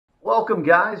Welcome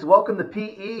guys, welcome to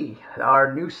PE,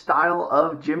 our new style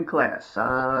of gym class.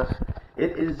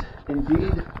 It is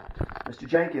indeed Mr.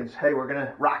 Jenkins. Hey, we're going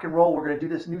to rock and roll. We're going to do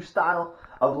this new style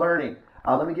of learning.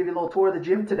 Let me give you a little tour of the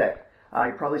gym today.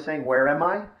 You're probably saying, where am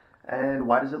I? And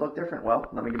why does it look different? Well,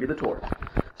 let me give you the tour.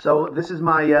 So this is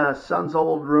my son's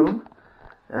old room.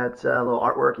 That's a little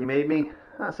artwork he made me.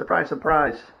 Surprise,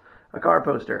 surprise, a car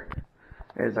poster.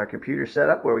 There's our computer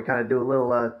setup where we kind of do a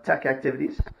little tech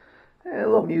activities. And a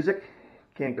little music.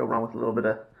 Can't go wrong with a little bit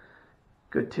of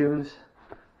good tunes.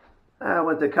 I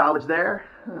went to college there.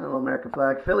 A little American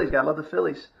flag. Phillies. Gotta love the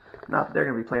Phillies. Not that they're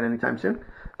going to be playing anytime soon.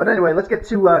 But anyway, let's get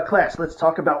to class. Let's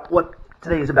talk about what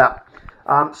today is about.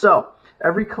 So,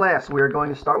 every class we are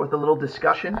going to start with a little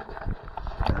discussion.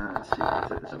 Let's see. Let's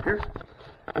set this up here.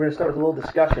 We're going to start with a little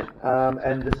discussion.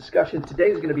 And the discussion today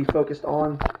is going to be focused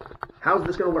on how's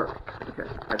this going to work. Okay,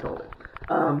 I told it.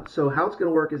 So how it's going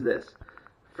to work is this.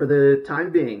 For the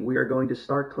time being, we are going to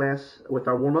start class with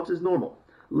our warm-ups as normal.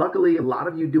 Luckily, a lot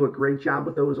of you do a great job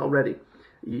with those already.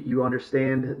 You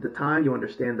understand the time, you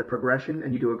understand the progression,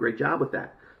 and you do a great job with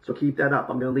that. So keep that up.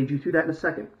 I'm going to lead you through that in a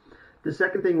second. The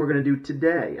second thing we're going to do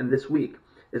today and this week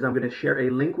is I'm going to share a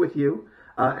link with you,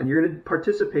 and you're going to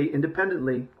participate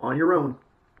independently on your own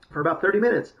for about 30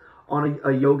 minutes on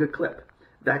a yoga clip.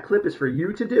 That clip is for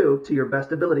you to do to your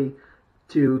best ability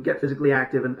to get physically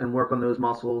active and work on those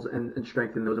muscles and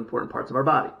strengthen those important parts of our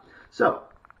body. So,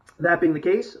 that being the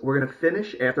case, we're going to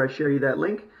finish, after I share you that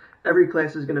link, every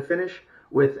class is going to finish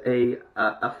with a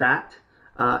fact,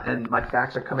 and my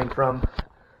facts are coming from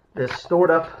this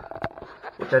stored up,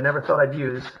 which I never thought I'd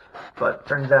use, but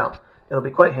turns out it'll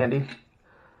be quite handy,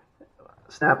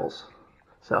 Snapples.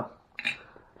 So,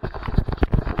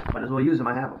 might as well use them,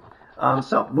 I have them.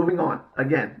 So, moving on.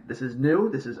 Again, this is new,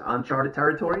 this is uncharted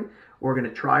territory. We're going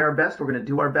to try our best. We're going to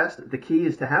do our best. The key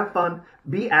is to have fun,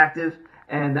 be active,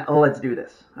 and let's do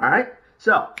this. All right?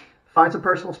 So, find some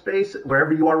personal space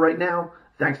wherever you are right now.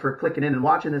 Thanks for clicking in and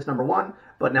watching this, number one.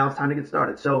 But now it's time to get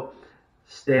started. So,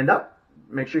 stand up.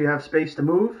 Make sure you have space to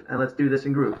move, and let's do this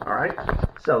in groove. All right?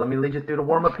 So, let me lead you through the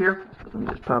warm-up here. Let me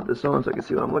just pop this on so I can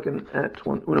see what I'm looking at.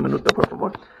 Una minuto, por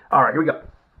favor. All right, here we go.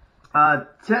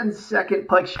 10-second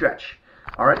pike stretch.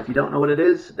 All right, if you don't know what it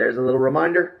is, there's a little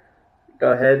reminder.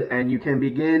 Go ahead and you can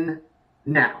begin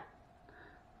now.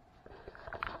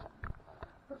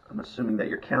 I'm assuming that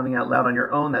you're counting out loud on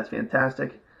your own. That's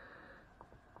fantastic.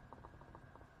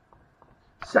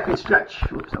 Second stretch.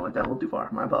 Whoops, I went down a little too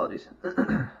far. My apologies.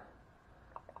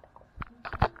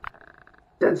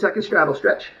 10-second straddle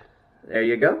stretch. There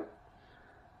you go.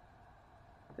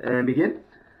 And begin.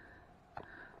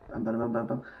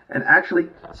 And actually,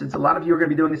 since a lot of you are going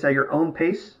to be doing this at your own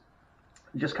pace,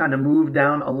 just kind of move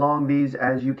down along these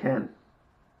as you can.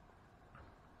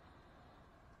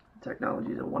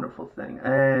 Technology is a wonderful thing.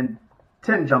 And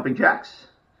 10 jumping jacks.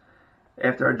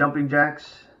 After our jumping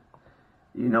jacks,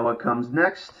 you know what comes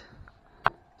next.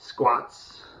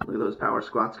 Squats. Look at those power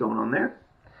squats going on there.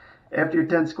 After your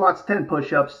 10 squats, 10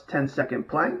 push-ups, 10-second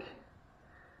plank.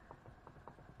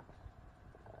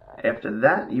 After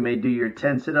that, you may do your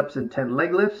 10 sit-ups and 10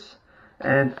 leg lifts.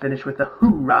 And finish with a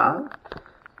hoorah.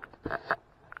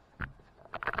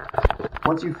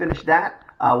 Once you finish that,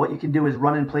 what you can do is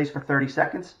run in place for 30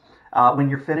 seconds. When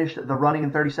you're finished the running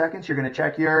in 30 seconds, you're going to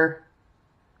check your,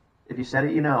 if you said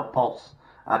it, you know, pulse.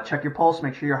 Check your pulse,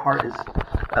 make sure your heart is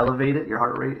elevated, your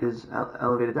heart rate is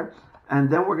elevated there. And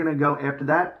then we're going to go after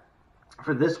that,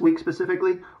 for this week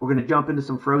specifically, we're going to jump into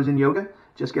some frozen yoga,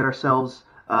 just get ourselves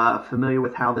familiar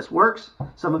with how this works.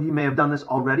 Some of you may have done this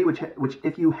already, which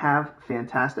if you have,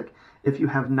 fantastic. If you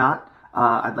have not,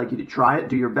 I'd like you to try it,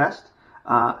 do your best.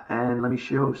 And let me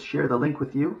share the link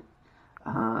with you.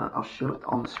 I'll show it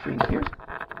on the screen here.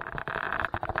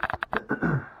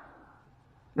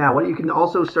 Now, what you can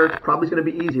also search, probably is going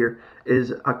to be easier,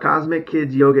 is a Cosmic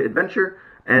Kids Yoga Adventure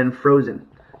and Frozen.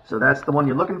 So that's the one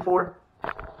you're looking for.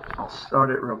 I'll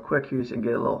start it real quick here so you can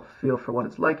get a little feel for what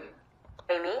it's like.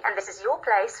 Amy, and this is your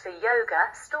place for yoga,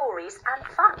 stories, and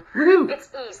fun. Woohoo! It's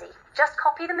easy. Just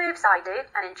copy the moves I do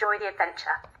and enjoy the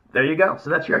adventure. There you go. So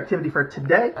that's your activity for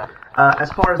today. As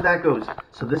far as that goes,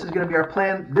 so this is going to be our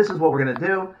plan. This is what we're going to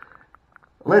do.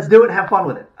 Let's do it and have fun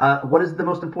with it. What is the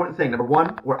most important thing? Number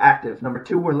one, we're active. Number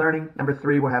two, we're learning. Number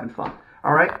three, we're having fun.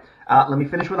 All right? Let me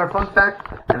finish with our fun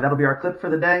fact, and that'll be our clip for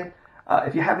the day.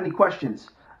 If you have any questions,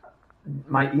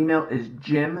 my email is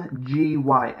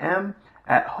GYM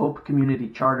at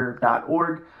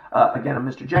hopecommunitycharter.org. Again, I'm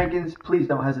Mr. Jenkins. Please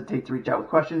don't hesitate to reach out with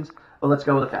questions. But let's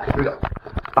go with the fact. Here we go.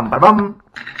 I'm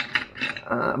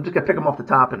just going to pick them off the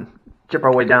top and chip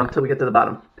our way down until we get to the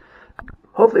bottom.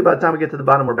 Hopefully by the time we get to the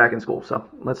bottom, we're back in school. So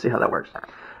let's see how that works.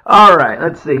 All right,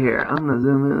 let's see here. I'm going to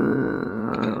zoom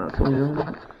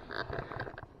in.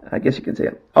 I guess you can see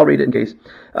it. I'll read it in case.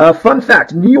 Fun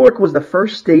fact, New York was the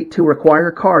first state to require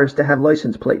cars to have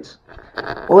license plates.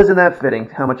 Well, isn't that fitting?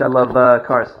 How much I love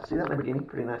cars. See that Lamborghini?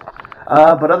 Pretty nice.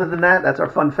 But other than that, that's our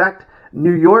fun fact.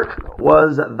 New York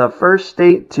was the first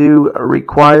state to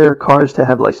require cars to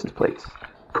have license plates.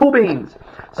 Cool beans.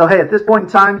 So hey, at this point in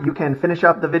time, you can finish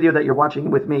up the video that you're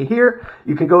watching with me here.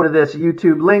 You can go to this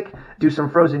YouTube link, do some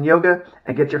frozen yoga,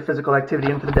 and get your physical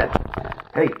activity in for the day.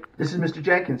 Hey, this is Mr.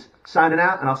 Jenkins signing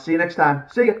out, and I'll see you next time.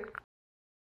 See ya.